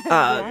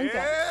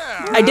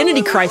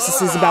identity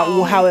crises about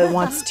how it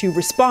wants to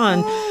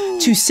respond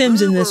to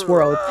Sims in this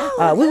world.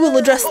 We will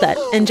address that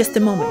in just a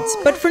moment.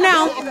 But for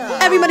now,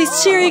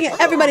 everybody's cheering,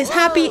 everybody's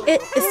happy.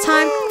 It is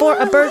time for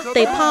a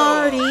birthday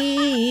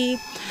party.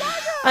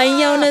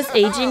 Iona's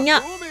aging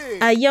up.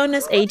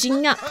 Iona's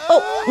aging up.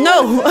 Oh,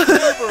 no.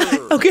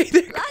 Okay,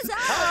 there it goes.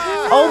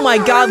 Oh my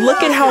god,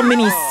 look at how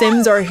many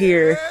Sims are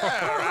here.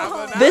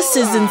 This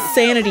is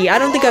insanity. I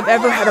don't think I've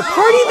ever had a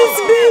party this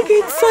big.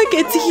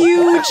 It's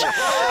huge.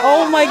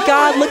 Oh my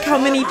god, look how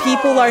many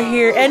people are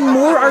here. And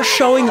more are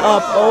showing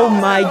up. Oh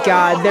my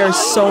god, there are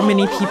so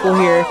many people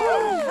here.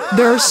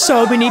 There are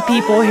so many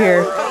people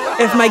here.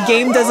 If my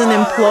game doesn't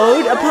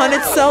implode upon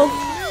itself,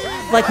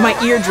 like my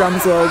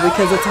eardrums will,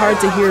 because it's hard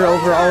to hear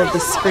over all of the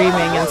screaming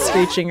and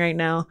screeching right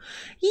now.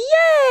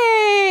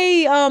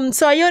 Yay!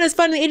 So Iona's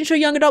finally age into a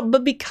young adult,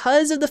 but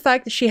because of the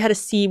fact that she had a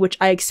C, which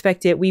I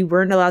expected, we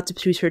weren't allowed to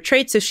choose her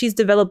trait, so she's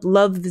developed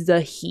Love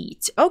the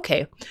Heat.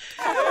 Okay.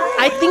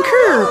 I think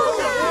her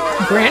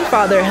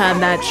grandfather had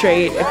that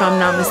trait, if I'm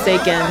not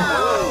mistaken.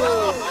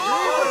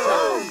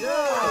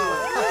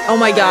 Oh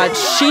my god,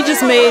 she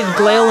just made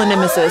Glail a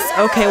nemesis.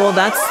 Okay, well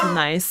that's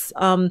nice.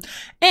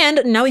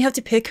 And now we have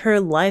to pick her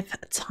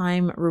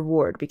lifetime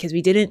reward because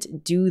we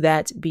didn't do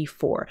that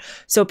before.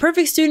 So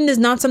perfect student is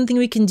not something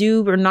we can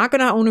do. We're not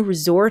gonna own a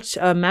resort.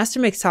 Master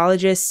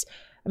mixologist,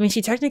 I mean,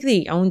 she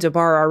technically owns a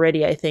bar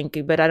already, I think,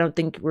 but I don't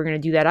think we're gonna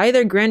do that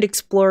either. Grand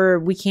explorer,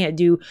 we can't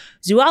do.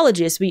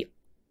 Zoologist, we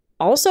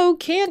also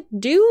can't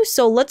do.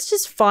 So let's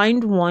just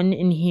find one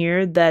in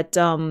here that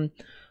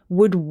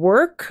would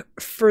work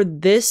for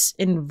this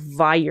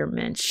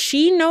environment.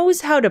 She knows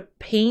how to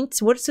paint.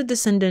 What's the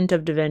descendant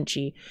of Da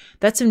Vinci?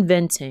 That's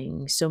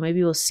inventing, so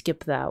maybe we'll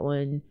skip that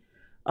one.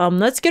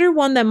 Let's get her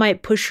one that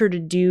might push her to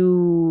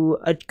do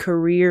a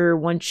career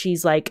once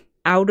she's like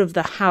out of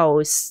the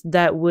house.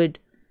 That would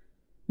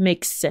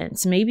make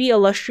sense. Maybe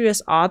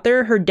illustrious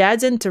author. Her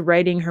dad's into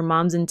writing, her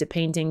mom's into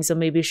painting, so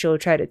maybe she'll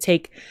try to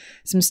take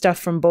some stuff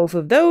from both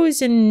of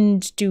those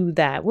and do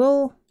that.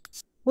 We'll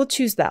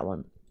choose that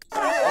one.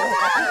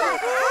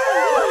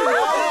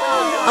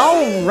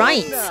 All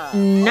right,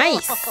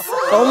 nice.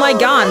 Oh my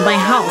god, my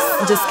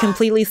house just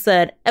completely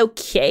said,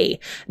 okay,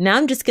 now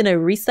I'm just gonna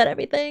reset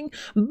everything.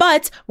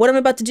 But what I'm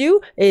about to do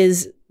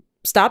is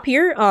stop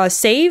here,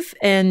 save,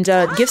 and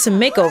give some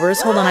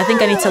makeovers. Hold on, I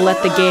think I need to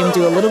let the game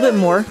do a little bit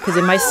more because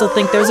it might still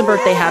think there's a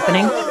birthday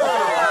happening.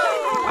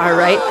 All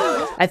right,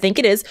 I think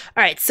it is.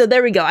 All right, so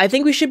there we go. I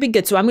think we should be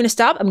good. So I'm going to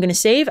stop. I'm going to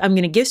save. I'm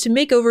going to give some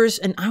makeovers,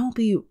 and I will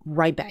be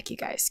right back, you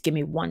guys. Give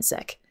me 1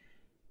 sec.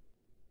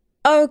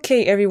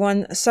 Okay,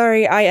 everyone.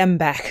 Sorry, I am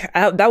back.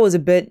 That was a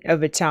bit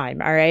of a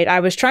time, all right? I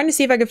was trying to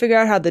see if I could figure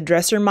out how the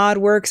dresser mod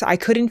works. I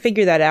couldn't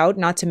figure that out,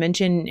 not to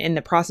mention in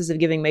the process of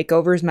giving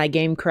makeovers, my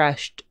game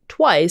crashed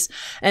twice,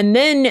 and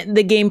then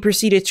the game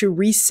proceeded to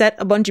reset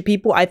a bunch of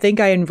people. I think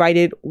I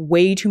invited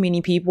way too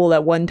many people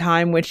at one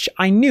time, which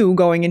I knew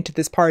going into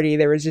this party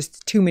there was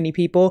just too many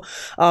people.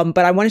 But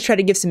I want to try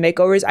to give some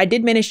makeovers. I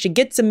did manage to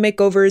get some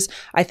makeovers.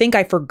 I think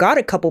I forgot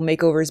a couple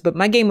makeovers, but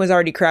my game was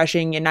already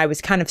crashing and I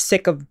was kind of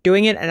sick of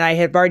doing it, and I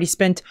have already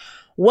spent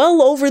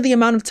well over the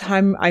amount of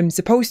time I'm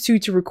supposed to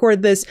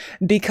record this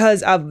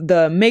because of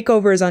the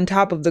makeovers on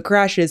top of the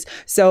crashes.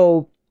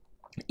 So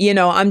you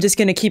know, I'm just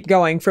going to keep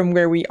going from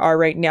where we are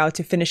right now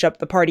to finish up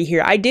the party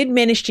here. I did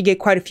manage to get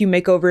quite a few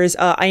makeovers.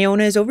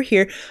 Iona is over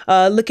here,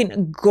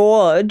 looking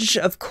gorge,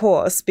 of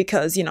course,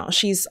 because, you know,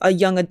 she's a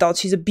young adult.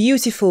 She's a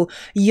beautiful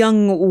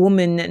young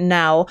woman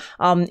now,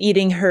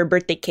 eating her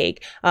birthday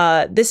cake.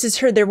 This is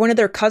her. They're one of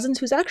their cousins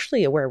who's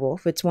actually a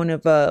werewolf. It's one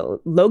of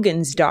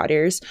Logan's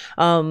daughters,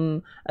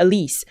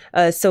 Elise.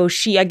 So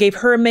I gave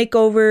her a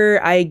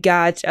makeover. I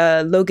got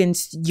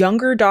Logan's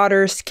younger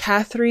daughters,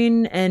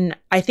 Catherine, and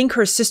I think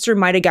her sister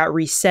might have got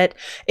reset.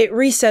 It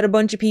reset a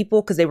bunch of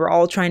people because they were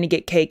all trying to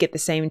get cake at the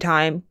same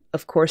time.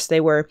 Of course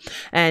they were.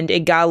 And it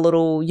got a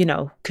little, you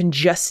know,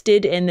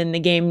 congested. And then the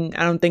game,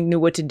 I don't think,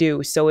 knew what to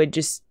do. So it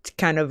just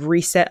kind of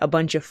reset a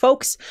bunch of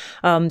folks.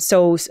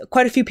 So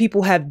quite a few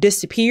people have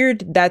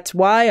disappeared. That's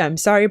why. I'm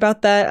sorry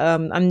about that.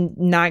 I'm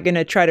not going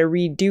to try to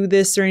redo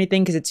this or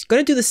anything because it's going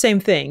to do the same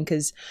thing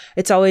because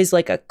it's always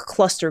like a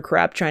cluster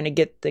crap trying to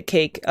get the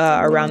cake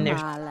around there.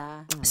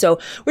 So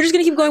we're just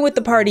going to keep going with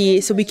the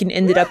party so we can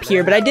end it up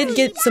here. But I did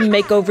get some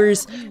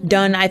makeovers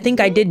done. I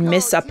think I did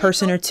miss a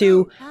person or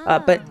two,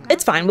 but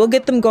it's fine. We'll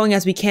get them going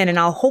as we can, and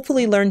I'll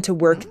hopefully learn to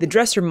work the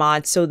dresser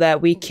mod so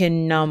that we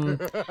can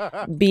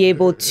be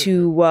able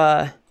to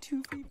so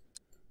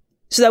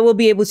that we'll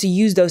be able to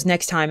use those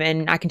next time,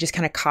 and I can just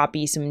kind of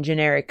copy some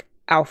generic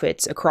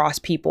outfits across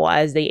people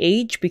as they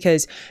age,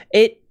 because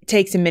it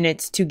takes a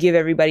minute to give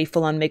everybody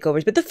full-on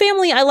makeovers. But the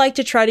family, I like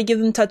to try to give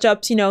them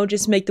touch-ups, you know,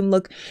 just make them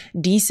look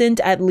decent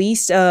at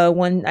least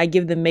when I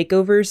give them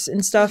makeovers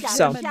and stuff.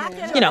 So,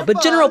 you know, but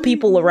general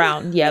people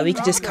around, yeah, we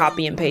could just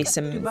copy and paste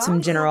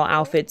some general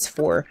outfits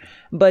for.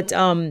 But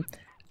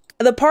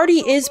the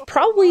party is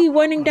probably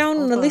winding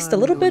down at least a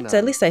little bit,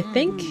 at least I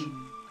think.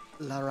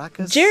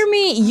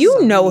 Jeremy,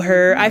 you know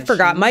her. I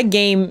forgot. My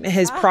game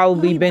has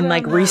probably been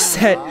like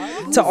reset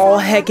to all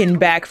heck and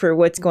back for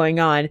what's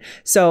going on.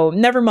 So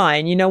never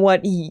mind. You know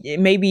what?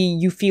 Maybe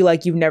you feel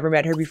like you've never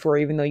met her before,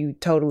 even though you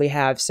totally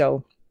have.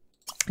 So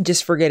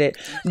just forget it.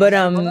 But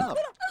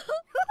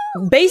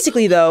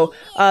basically though,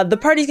 the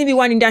party's gonna be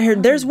winding down here.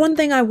 There's one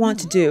thing I want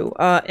to do.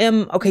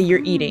 Okay,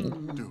 you're eating.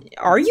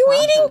 Are you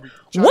eating?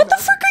 What the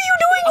frick are you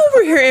doing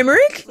over here,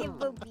 Emmerich?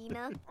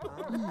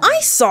 I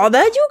saw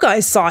that. You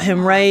guys saw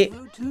him, right?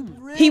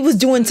 He was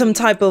doing some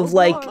type of,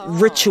 like,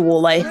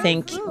 ritual, I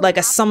think. Like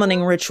a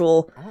summoning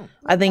ritual.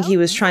 I think he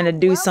was trying to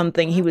do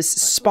something. He was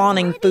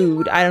spawning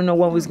food. I don't know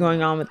what was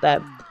going on with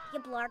that.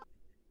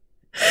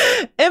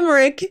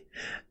 Emmerich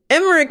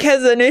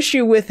has an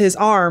issue with his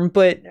arm,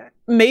 but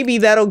maybe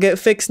that'll get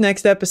fixed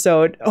next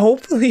episode.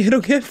 Hopefully it'll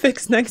get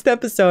fixed next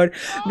episode,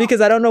 because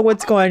I don't know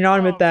what's going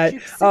on with that.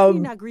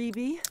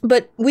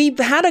 But we've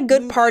had a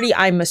good party.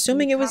 I'm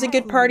assuming it was a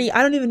good party.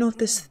 I don't even know if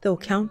this still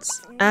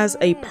counts as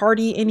a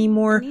party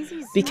anymore,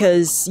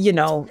 because, you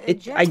know,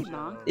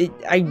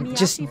 I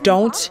just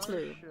don't.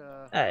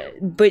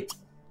 But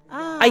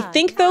I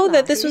think, though,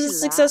 that this was a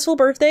successful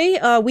birthday.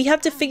 We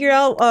have to figure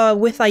out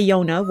with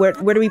Iona, where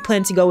do we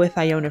plan to go with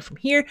Iona from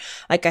here?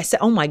 Like I said,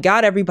 oh my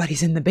god,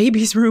 everybody's in the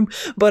baby's room.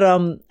 But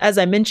as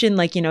I mentioned,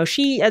 like, you know,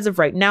 she, as of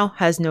right now,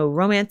 has no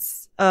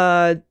romance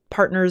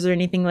partners or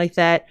anything like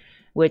that,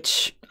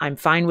 which I'm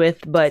fine with.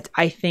 But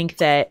I think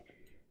that,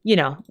 you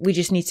know, we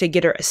just need to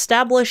get her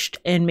established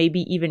and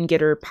maybe even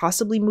get her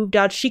possibly moved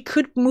out. She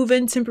could move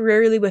in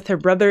temporarily with her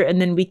brother,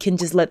 and then we can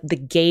just let the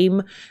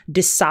game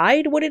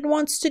decide what it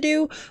wants to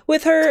do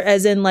with her,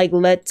 as in like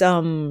let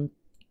the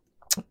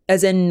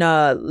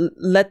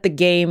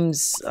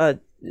game's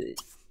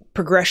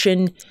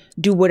progression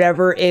do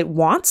whatever it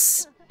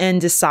wants and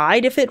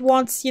decide if it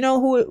wants, you know,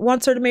 who it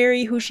wants her to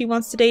marry, who she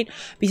wants to date,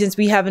 because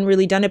we haven't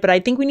really done it. But I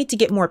think we need to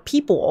get more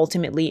people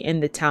ultimately in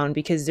the town,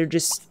 because there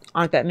just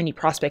aren't that many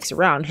prospects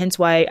around, hence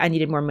why I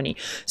needed more money.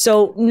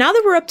 So now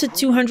that we're up to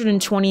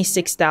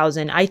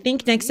 226,000, I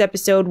think next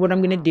episode what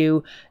I'm gonna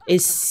do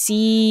is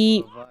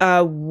see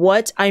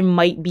what I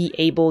might be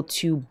able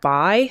to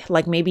buy,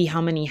 like maybe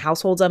how many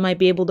households I might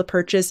be able to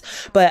purchase.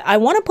 But I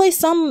want to place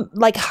some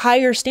like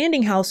higher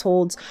standing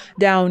households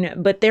down,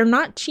 but they're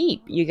not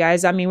cheap, you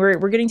guys. I mean,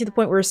 we're getting to the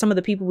point where some of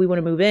the people we want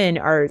to move in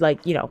are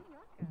like, you know,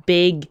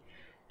 bigger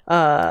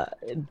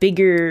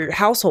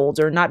households,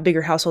 or not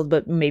bigger households,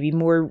 but maybe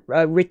more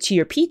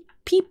richier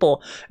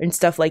people and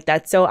stuff like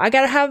that. So I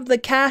gotta have the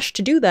cash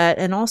to do that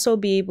and also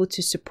be able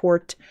to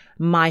support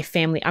my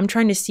family. I'm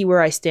trying to see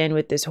where I stand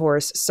with this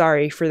horse.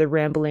 Sorry for the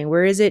rambling.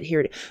 Where is it?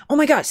 Here. Oh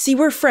my God. See,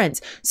 we're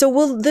friends. So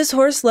will this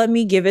horse let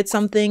me give it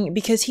something?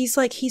 Because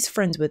he's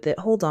friends with it.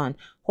 Hold on.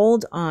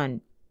 Hold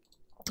on.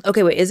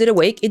 Okay, wait. Is it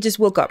awake? It just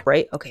woke up,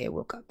 right? Okay, it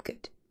woke up.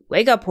 Good.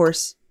 Wake up,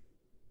 horse.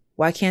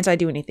 Why can't I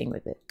do anything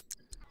with it?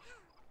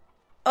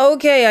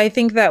 Okay, I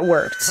think that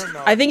worked.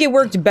 I think it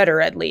worked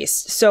better, at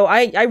least. So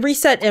I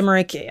reset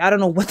Emmerich. I don't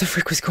know what the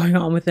frick was going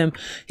on with him.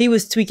 He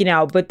was tweaking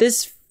out, but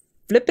this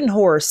flippin'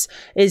 horse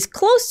is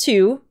close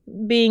to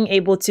being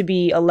able to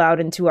be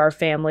allowed into our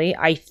family,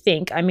 I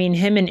think. I mean,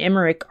 him and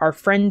Emmerich are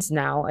friends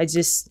now.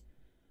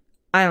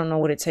 I don't know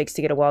what it takes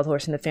to get a wild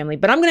horse in the family,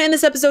 but I'm going to end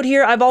this episode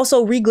here. I've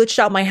also re-glitched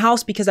out my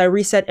house because I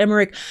reset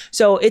Emmerich,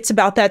 so it's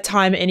about that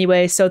time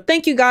anyway. So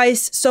thank you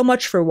guys so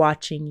much for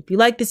watching. If you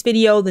like this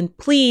video, then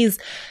please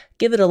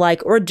give it a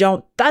like or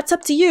don't. That's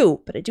up to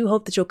you, but I do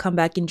hope that you'll come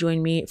back and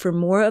join me for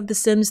more of The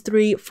Sims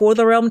 3 For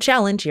the Realm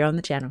Challenge here on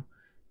the channel.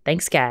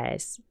 Thanks,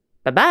 guys.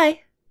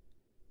 Bye-bye.